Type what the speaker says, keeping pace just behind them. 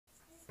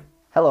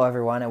Hello,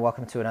 everyone, and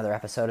welcome to another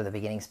episode of the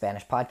Beginning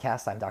Spanish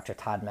Podcast. I'm Dr.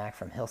 Todd Mack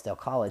from Hillsdale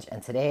College,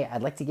 and today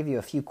I'd like to give you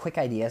a few quick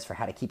ideas for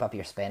how to keep up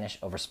your Spanish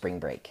over spring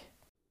break.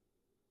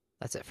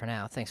 That's it for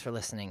now. Thanks for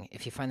listening.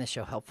 If you find this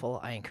show helpful,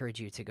 I encourage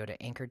you to go to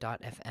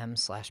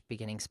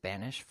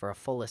anchor.fm/beginningspanish for a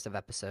full list of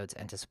episodes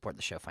and to support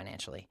the show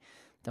financially.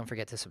 Don't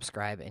forget to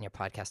subscribe in your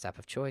podcast app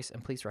of choice,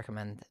 and please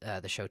recommend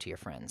the show to your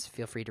friends.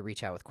 Feel free to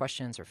reach out with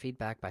questions or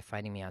feedback by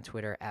finding me on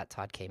Twitter at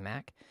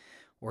ToddKMack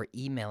or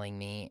emailing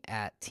me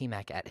at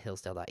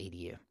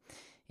tmac@hillsdale.edu.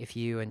 If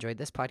you enjoyed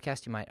this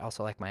podcast, you might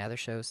also like my other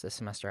shows. This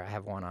semester I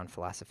have one on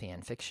philosophy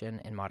and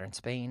fiction in modern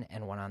Spain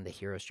and one on the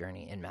hero's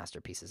journey in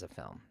masterpieces of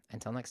film.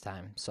 Until next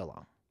time, so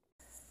long.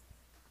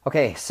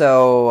 Okay,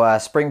 so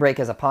spring break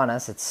is upon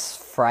us. It's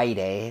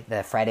Friday,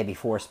 the Friday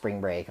before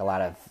spring break. A lot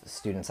of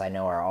students I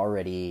know are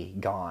already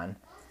gone.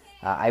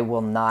 I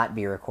will not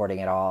be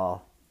recording at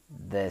all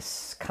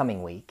this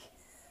coming week.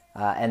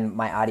 And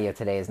my audio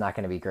today is not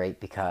going to be great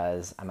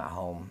because I'm at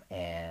home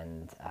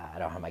and I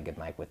don't have my good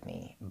mic with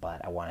me,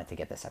 but I wanted to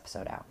get this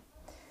episode out.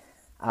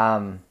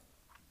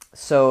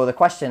 So the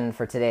question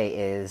for today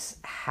is,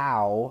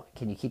 how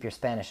can you keep your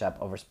Spanish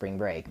up over spring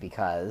break?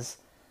 Because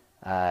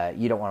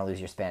you don't want to lose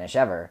your Spanish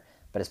ever,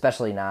 but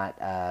especially not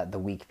the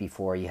week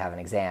before you have an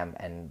exam,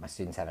 and my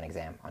students have an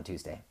exam on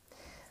Tuesday.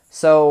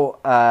 So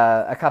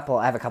I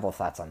have a couple of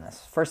thoughts on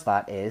this. First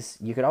thought is,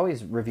 you could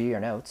always review your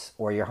notes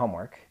or your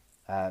homework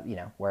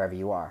wherever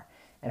you are.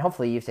 And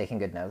hopefully you've taken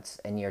good notes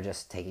and you're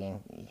just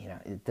taking,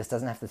 this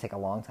doesn't have to take a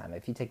long time.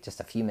 If you take just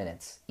a few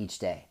minutes each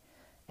day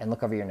and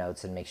look over your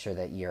notes and make sure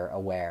that you're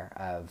aware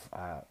of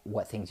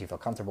what things you feel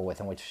comfortable with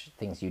and which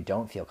things you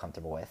don't feel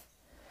comfortable with,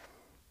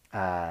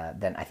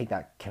 then I think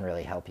that can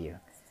really help you.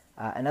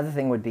 Another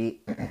thing would be,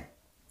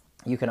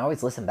 you can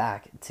always listen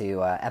back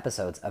to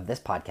episodes of this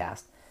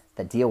podcast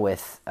that deal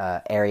with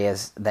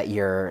areas that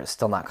you're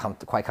still not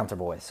quite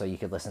comfortable with. So you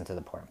could listen to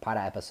the Por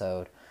Empata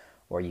episode,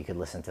 or you could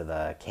listen to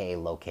the que,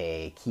 lo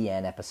que,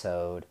 quien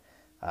episode,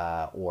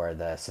 or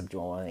the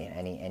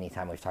any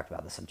time we've talked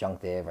about the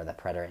subjunctive or the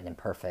preterite and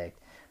imperfect.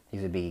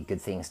 These would be good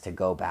things to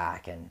go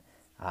back and,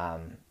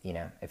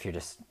 if you're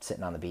just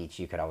sitting on the beach,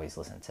 you could always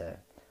listen to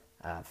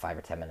 5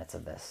 or 10 minutes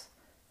of this.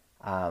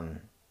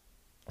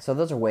 So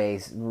those are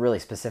ways, really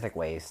specific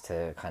ways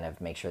to kind of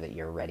make sure that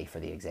you're ready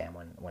for the exam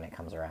when it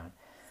comes around.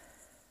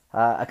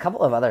 A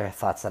couple of other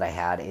thoughts that I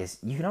had is,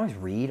 you can always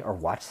read or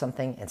watch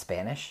something in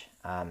Spanish.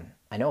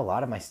 I know a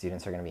lot of my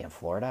students are going to be in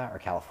Florida or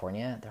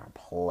California. There are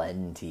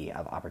plenty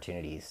of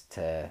opportunities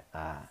to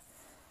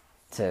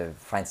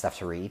find stuff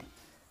to read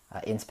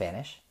in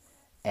Spanish,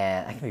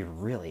 and that can be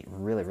really,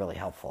 really, really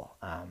helpful,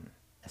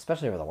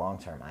 especially over the long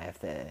term.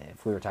 If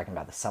we were talking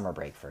about the summer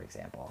break, for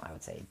example, I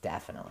would say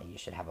definitely you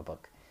should have a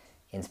book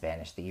in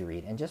Spanish that you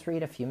read, and just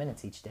read a few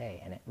minutes each day,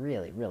 and it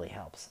really, really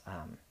helps.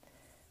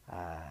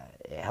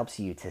 It helps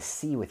you to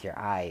see with your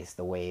eyes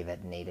the way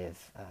that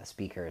native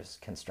speakers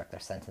construct their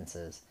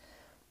sentences.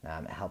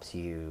 It helps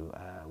you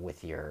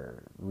with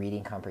your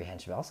reading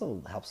comprehension. It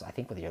also helps, I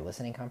think, with your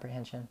listening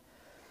comprehension,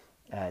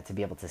 to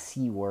be able to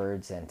see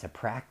words and to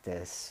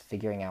practice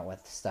figuring out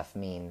what stuff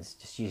means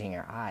just using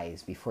your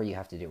eyes before you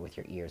have to do it with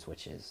your ears,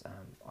 which is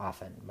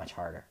often much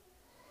harder.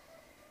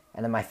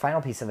 And then my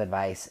final piece of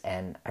advice,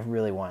 and I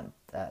really want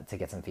to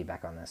get some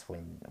feedback on this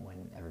when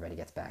everybody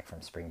gets back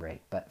from spring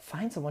break, but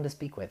find someone to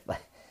speak with.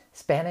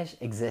 Spanish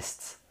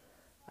exists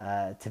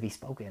to be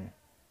spoken.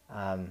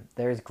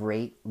 There is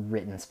great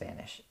written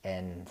Spanish,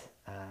 and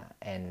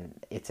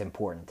it's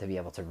important to be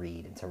able to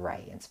read and to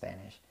write in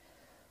Spanish.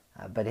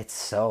 But it's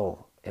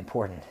so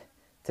important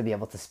to be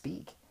able to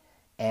speak.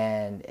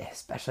 And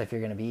especially if you're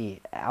going to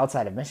be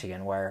outside of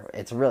Michigan, where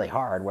it's really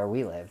hard, where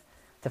we live,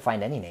 to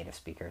find any native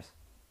speakers.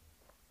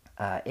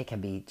 It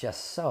can be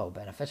just so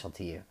beneficial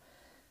to you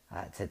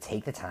to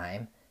take the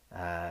time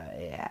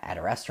at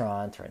a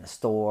restaurant or in the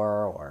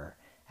store or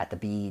at the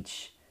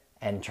beach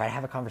and try to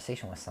have a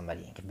conversation with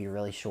somebody. It can be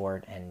really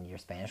short and your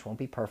Spanish won't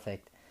be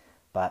perfect,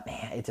 but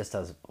man, it just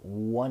does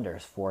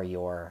wonders for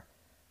your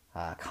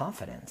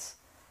confidence.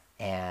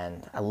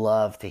 And I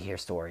love to hear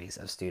stories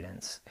of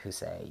students who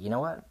say, you know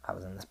what, I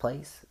was in this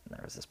place and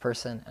there was this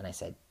person and I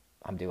said,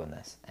 I'm doing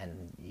this.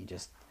 And you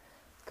just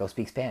go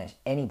speak Spanish.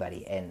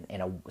 Anybody in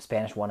a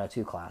Spanish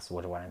 102 class,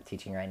 which is what I'm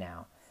teaching right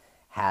now,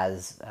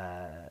 has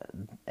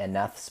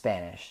enough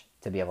Spanish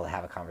to be able to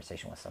have a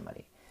conversation with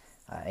somebody.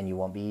 And you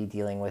won't be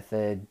dealing with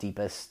the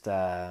deepest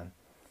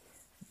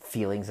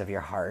feelings of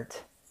your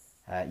heart.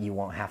 You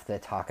won't have to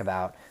talk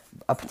about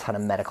a ton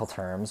of medical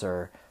terms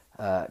or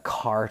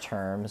car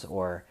terms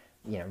or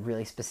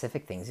really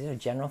specific things. These are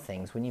general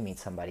things when you meet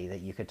somebody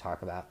that you could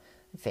talk about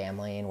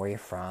family and where you're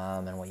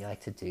from and what you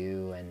like to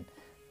do, and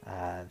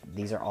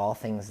these are all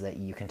things that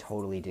you can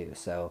totally do.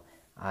 So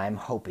I'm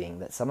hoping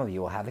that some of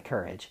you will have the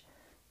courage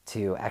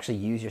to actually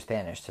use your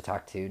Spanish to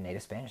talk to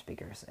native Spanish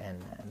speakers,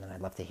 and then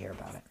I'd love to hear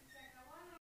about it.